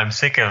 I'm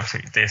sick of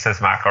this, as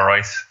Marco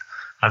Reus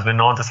has been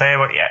known to say,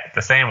 but yeah,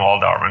 the same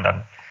old Dortmund.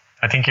 And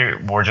I think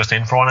we're just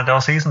in for one of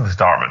those seasons,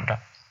 Dortmund.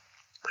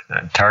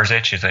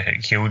 Terzic is a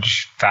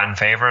huge fan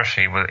favourite.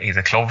 He's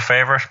a club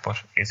favourite, but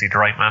is he the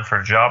right man for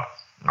the job?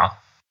 Not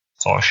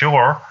so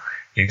sure.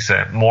 He's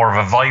more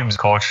of a vibes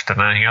coach than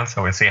anything else,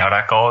 so we'll see how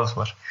that goes.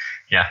 But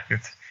yeah,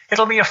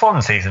 it'll be a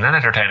fun season, an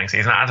entertaining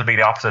season. It'll be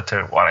the opposite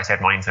to what I said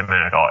Mainz a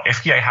minute ago.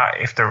 If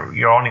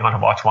you're only going to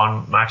watch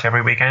one match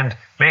every weekend,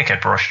 make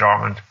it Borussia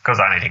Dortmund, because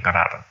anything could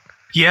happen.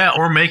 Yeah,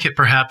 or make it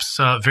perhaps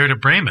Werder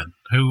Bremen,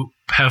 who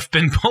have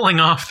been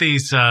pulling off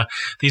these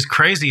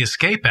crazy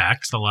escape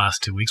acts the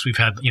last 2 weeks. We've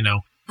had,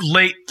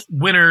 late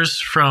winners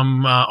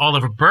from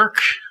Oliver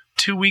Burke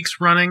 2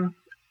 weeks running.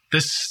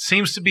 This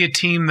seems to be a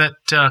team that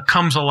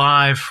comes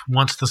alive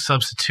once the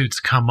substitutes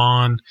come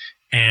on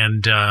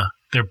and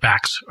their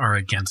backs are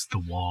against the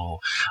wall.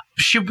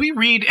 Should we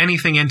read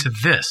anything into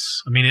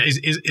this? I mean,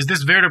 is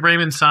this Werder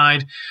Bremen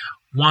side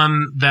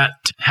one that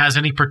has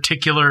any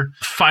particular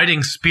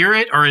fighting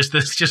spirit, or is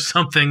this just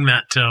something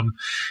that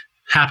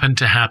happened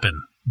to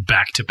happen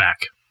back to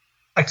back?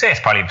 I'd say it's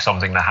probably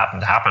something that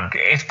happened to happen.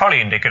 It's probably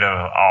indicative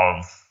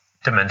of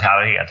the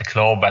mentality at the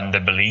club and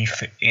the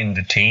belief in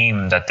the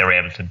team that they're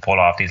able to pull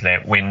off these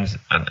late wins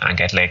and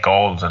get late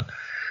goals.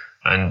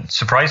 And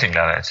surprising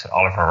that it's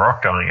Oliver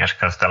Burke doing it,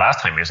 because the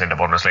last time he was in the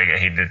Bundesliga,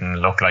 he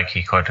didn't look like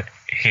he could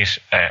hit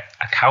a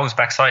cow's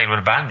backside with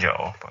a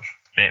banjo. But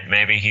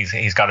maybe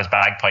he's got his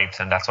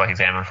bagpipes and that's why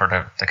he's aiming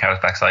for the cow's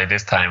backside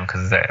this time,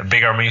 because a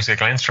bigger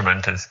musical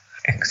instrument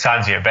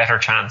stands you a better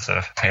chance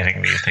of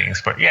hitting these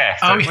things. But yeah,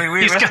 so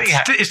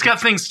it's got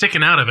things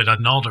sticking out of it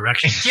in all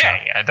directions.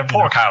 Yeah, the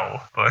poor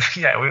cow. But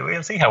yeah,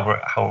 we'll see how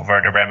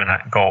Werder Bremen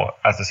go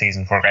as the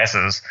season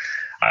progresses.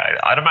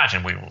 I'd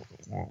imagine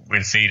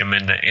we'll see them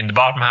in the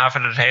bottom half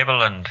of the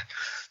table, and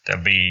they'll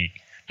be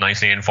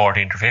nicely in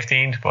 14th or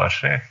 15th. But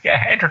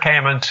yeah,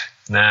 entertainment.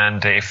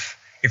 And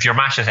if your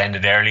match has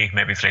ended early,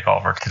 maybe flick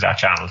over to that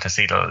channel to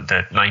see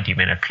the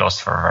 90-minute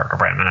plus for Werder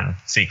Bremen and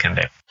see can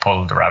they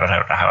pull the rabbit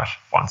out of the hat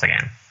once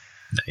again.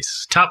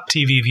 Nice. Top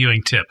TV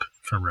viewing tip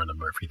from Ronan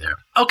Murphy there.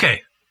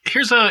 Okay,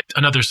 here's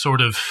another sort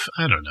of,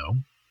 I don't know,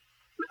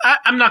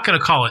 I'm not going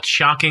to call it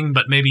shocking,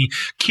 but maybe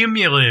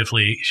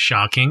cumulatively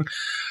shocking.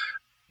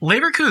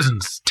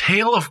 Leverkusen's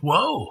tale of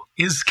woe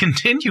is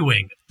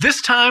continuing.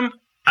 This time,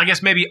 I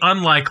guess maybe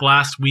unlike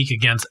last week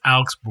against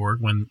Augsburg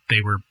when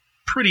they were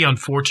pretty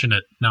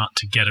unfortunate not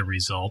to get a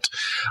result.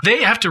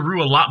 They have to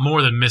rue a lot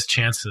more than missed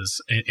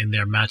chances in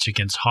their match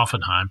against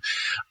Hoffenheim.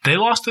 They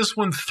lost this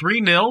one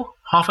 3-0.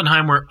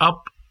 Hoffenheim were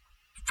up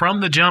from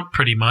the jump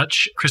pretty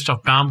much.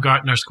 Christoph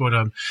Baumgartner scored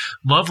a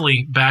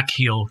lovely back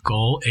heel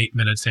goal 8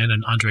 minutes in,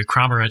 and Andre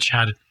Kramaric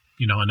had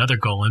another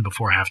goal in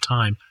before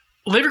halftime.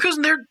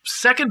 Leverkusen, they're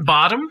second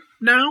bottom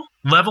now,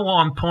 level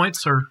on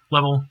points or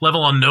level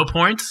on no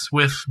points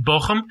with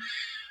Bochum.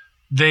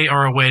 They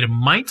are away to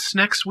Mainz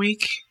next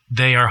week.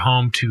 They are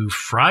home to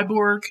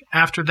Freiburg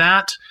after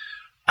that.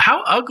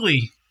 How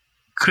ugly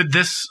could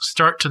this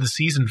start to the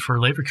season for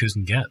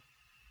Leverkusen get?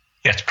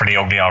 Yeah, it's pretty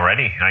ugly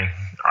already.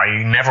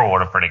 I never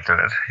would have predicted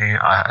it.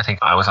 I think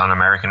I was on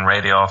American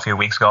radio a few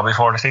weeks ago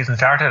before the season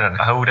started, and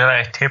who did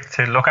I tip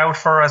to look out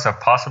for as a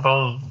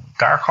possible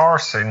dark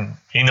horse in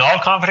all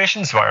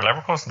competitions via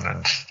Leverkusen?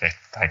 And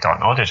I don't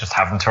know, they just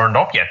haven't turned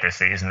up yet this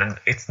season. And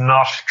it's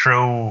not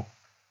through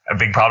a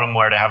big problem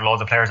where they have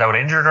loads of players out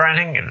injured or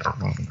anything. They're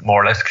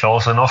more or less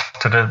close enough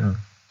to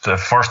the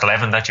first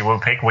 11 that you will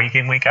pick week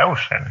in, week out.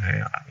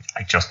 And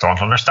I just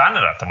don't understand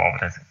it at the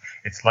moment.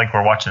 It's like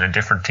we're watching a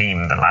different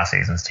team than last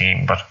season's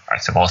team, but I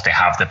suppose they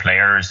have the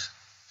players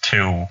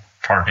to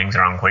turn things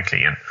around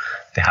quickly, and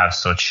they have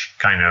such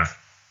kind of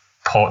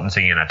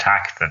potency in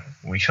attack that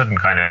we shouldn't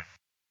kind of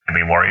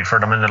be worried for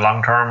them in the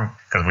long term,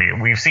 because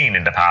we've seen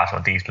in the past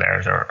what these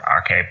players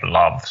are capable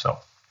of. So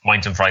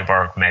Mainz and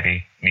Freiburg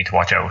maybe need to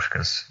watch out,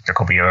 because there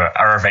could be a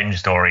revenge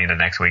story in the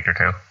next week or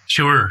two.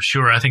 Sure.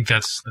 I think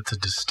that's a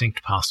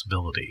distinct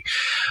possibility.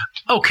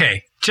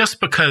 Okay, just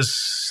because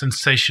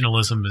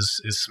sensationalism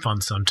is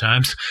fun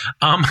sometimes,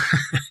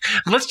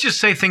 let's just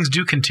say things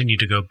do continue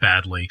to go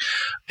badly.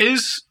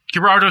 Is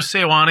Gerardo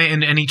Seoane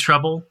in any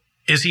trouble?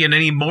 Is he in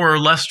any more or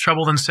less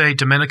trouble than, say,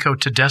 Domenico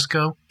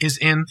Tedesco is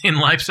in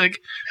Leipzig?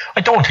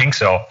 I don't think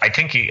so. I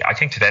think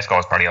Tedesco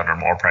is probably under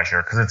more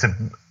pressure, because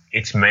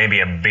it's maybe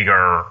a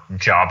bigger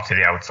job to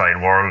the outside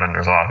world, and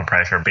there's a lot of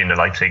pressure being the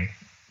Leipzig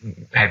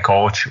head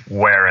coach,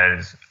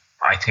 whereas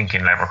I think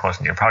in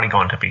Leverkusen you're probably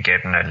going to be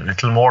getting a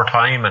little more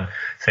time, and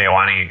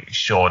Seoane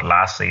showed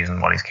last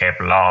season what he's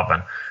capable of,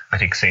 and I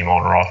think Simon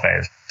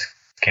Rolfes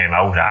came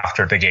out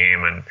after the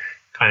game and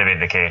kind of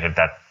indicated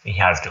that he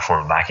has the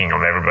full backing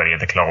of everybody at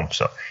the club,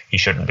 so he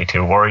shouldn't be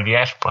too worried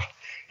yet. But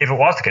if it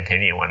was to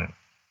continue, and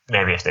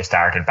maybe if they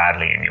started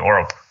badly in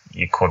Europe,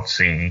 you could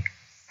see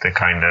the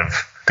kind of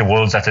the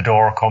wolves at the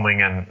door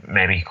coming, and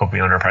maybe he could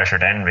be under pressure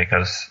then,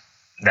 because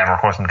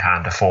Leverkusen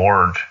can't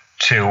afford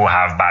to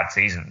have bad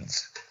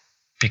seasons,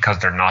 because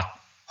they're not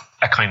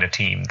a kind of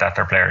team that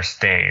their players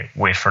stay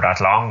with for that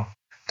long.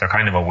 They're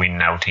kind of a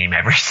win-now team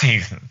every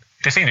season.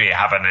 They seem to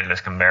have an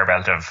endless conveyor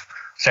belt of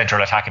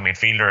central attacking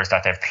midfielders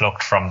that they've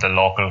plucked from the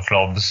local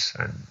clubs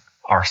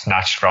or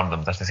snatched from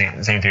them that they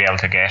seem to be able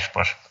to get,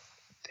 but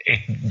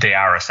they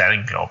are a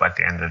selling club at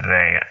the end of the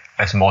day,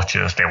 as much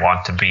as they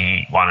want to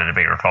be one of the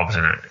bigger clubs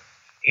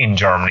in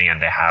Germany,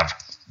 and they have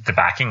the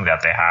backing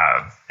that they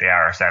have. They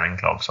are a selling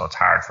club, so it's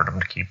hard for them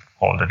to keep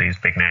hold of these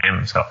big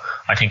names. So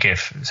I think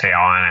if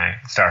Seoane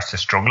starts to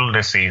struggle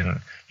this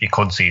season, you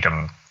could see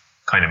them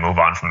kind of move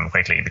on from him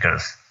quickly,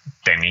 because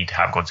they need to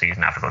have good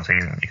season after good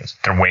season, because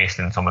they're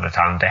wasting some of the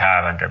talent they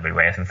have, and they'll be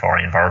waiting for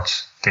Ian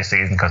Wirtz this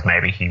season, because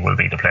maybe he will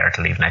be the player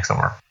to leave next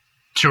summer.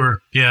 Sure,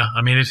 yeah.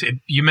 I mean,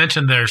 you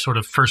mentioned their sort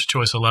of first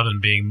choice 11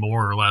 being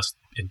more or less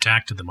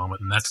intact at the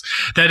moment, and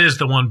that is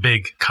the one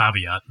big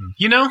caveat. And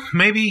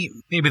maybe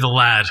the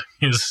lad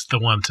is the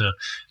one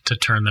to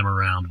turn them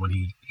around when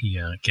he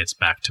gets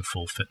back to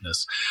full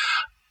fitness.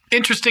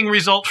 Interesting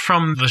result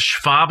from the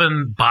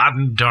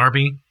Schwaben-Baden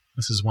derby.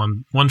 This is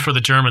one for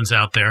the Germans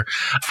out there.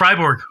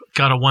 Freiburg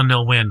got a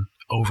 1-0 win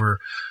over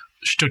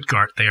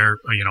Stuttgart. They are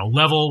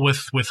level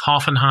with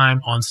Hoffenheim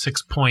on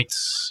 6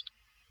 points.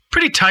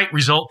 Pretty tight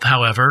result,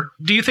 however.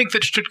 Do you think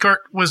that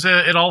Stuttgart was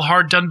at all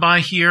hard done by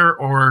here,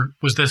 or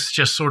was this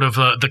just sort of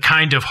the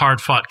kind of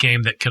hard-fought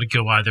game that could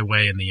go either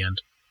way in the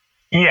end?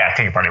 Yeah, I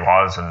think it probably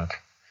was. And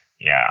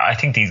yeah, I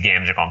think these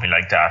games are going to be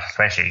like that,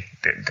 especially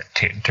the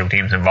two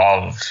teams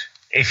involved.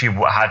 If you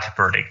had to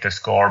predict the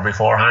score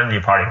beforehand, you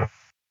probably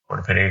would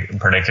have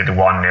predicted 1-0,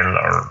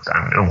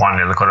 and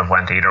 1-0 could have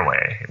went either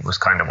way. It was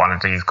kind of one of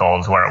these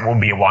goals where it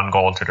would be a one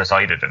goal to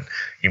decide it, and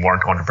you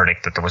weren't going to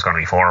predict that there was going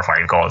to be 4 or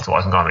 5 goals. It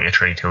wasn't going to be a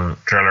 3-2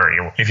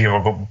 thriller. If you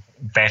were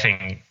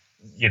betting,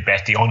 you'd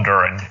bet the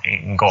under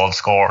in goals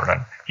scored,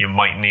 and you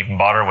mightn't even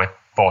bother with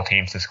both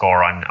teams to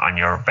score on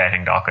your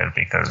betting docket,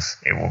 because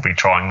it would be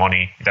throwing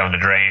money down the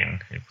drain.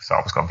 It was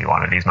always going to be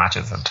one of these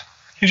matches, and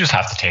you just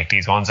have to take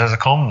these ones as it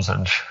comes.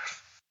 And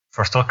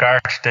for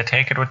Stuttgart, they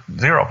take it with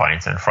 0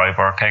 points, and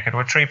Freiburg take it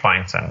with 3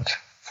 points. And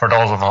for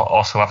those of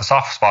us who have a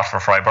soft spot for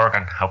Freiburg,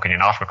 and how can you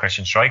not with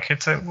Christian Streich,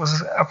 it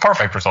was a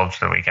perfect result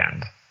for the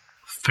weekend.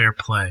 Fair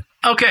play.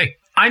 Okay,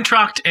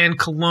 Eintracht and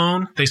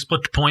Cologne, they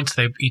split the points.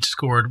 They each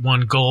scored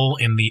 1 goal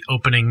in the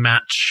opening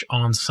match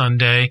on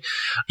Sunday.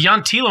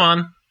 Jan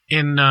Tielemans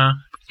in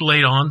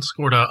late on,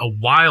 scored a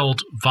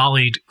wild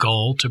volleyed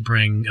goal to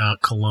bring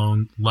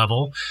Cologne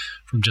level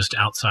from just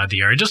outside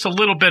the area. Just a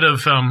little bit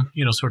of,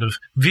 sort of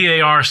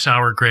VAR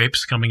sour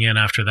grapes coming in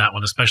after that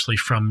one, especially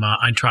from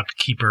Eintracht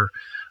keeper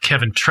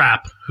Kevin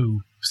Trapp,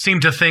 who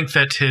seemed to think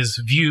that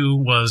his view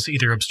was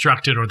either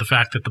obstructed or the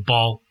fact that the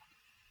ball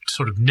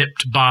sort of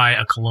nipped by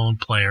a Cologne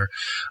player.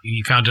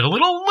 He found it a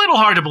little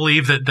hard to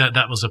believe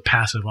that was a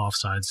passive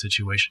offside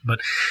situation,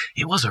 but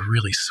it was a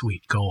really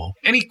sweet goal.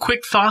 Any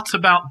quick thoughts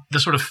about the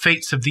sort of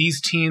fates of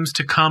these teams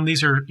to come?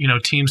 These are,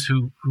 teams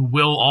who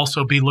will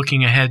also be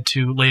looking ahead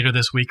to later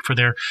this week for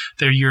their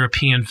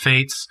European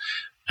fates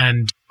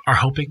and are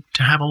hoping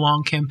to have a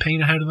long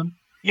campaign ahead of them.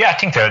 Yeah, I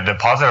think the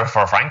positive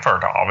for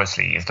Frankfurt,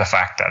 obviously, is the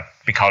fact that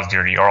because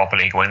they're the Europa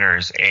League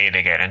winners, A,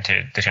 they get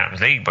into the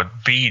Champions League, but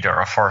B, they're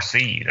a first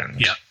seed,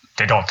 and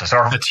they don't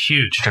deserve That's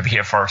huge. to be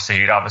a first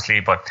seed, obviously,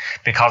 but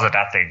because of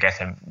that, they get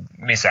to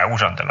miss out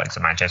on the likes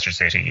of Manchester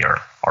City or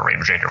Real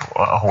Madrid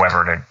or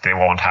whoever. They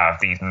won't have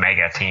these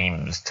mega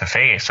teams to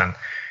face, and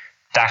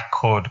that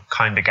could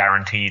kind of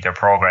guarantee their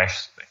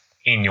progress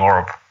in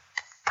Europe.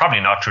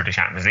 Probably not through the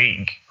Champions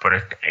League, but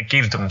it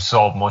gives them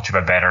so much of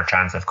a better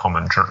chance of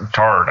coming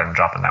third and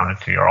dropping down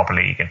into the Europa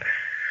League. And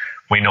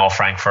we know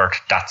Frankfurt,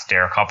 that's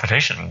their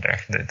competition.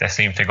 They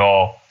seem to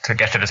go to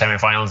get to the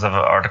semi-finals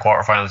or the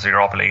quarterfinals of the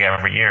Europa League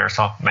every year.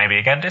 So maybe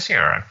again this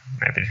year, and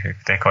maybe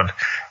they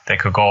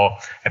could go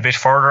a bit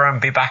further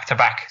and be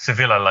back-to-back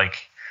Sevilla-like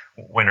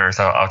winners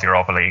of the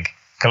Europa League.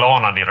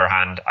 Cologne, on the other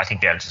hand, I think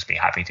they'll just be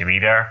happy to be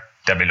there.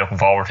 They'll be looking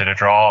forward to the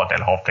draw.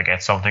 They'll hope to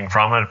get something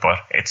from it, but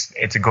it's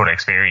a good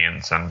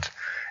experience, and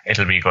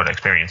it'll be a good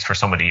experience for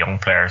some of the young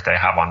players they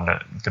have on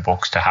the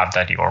books to have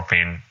that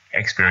European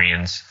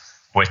experience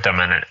with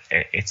them, and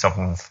it's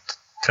something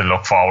to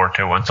look forward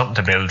to and something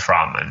to build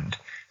from, and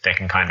they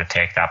can kind of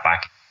take that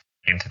back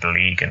into the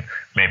league and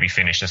maybe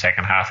finish the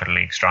second half of the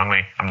league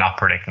strongly. I'm not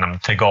predicting them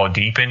to go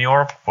deep in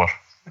Europe, but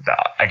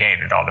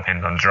again, it all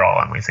depends on the draw,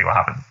 and we'll see what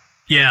happens.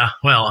 Yeah,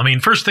 well, I mean,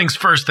 first things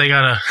first, they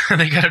gotta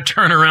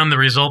turn around the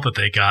result that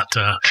they got.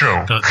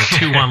 True. The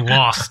 2-1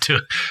 loss to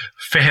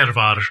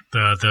Fehérvár,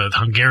 the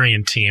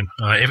Hungarian team.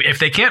 If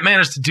they can't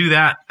manage to do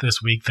that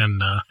this week, then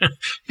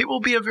it will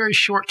be a very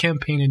short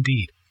campaign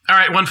indeed. All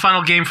right, one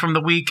final game from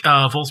the week,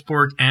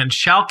 Wolfsburg and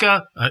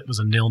Schalke. It was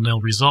a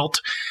 0-0 result,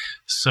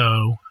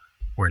 so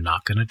we're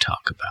not going to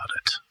talk about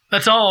it.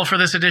 That's all for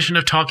this edition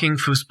of Talking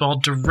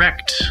Fußball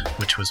Direct,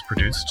 which was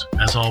produced,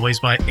 as always,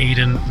 by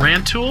Aidan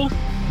Rantoul.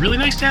 Really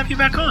nice to have you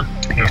back on.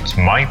 It's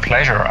my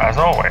pleasure, as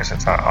always.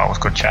 It's always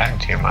good chatting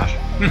to you,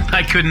 Matt.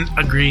 I couldn't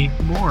agree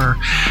more.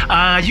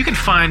 You can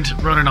find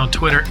Ronan on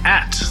Twitter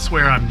at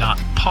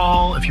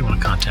SwearI'mNotPaul. If you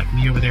want to contact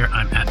me over there,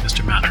 I'm at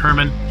Mr. Matt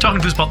Herman. Talking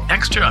Fußball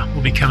Extra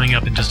will be coming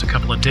up in just a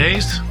couple of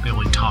days.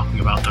 We'll be talking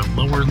about the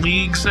lower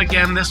leagues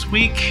again this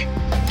week.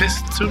 Bis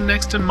zum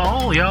nächsten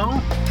Mal,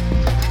 y'all.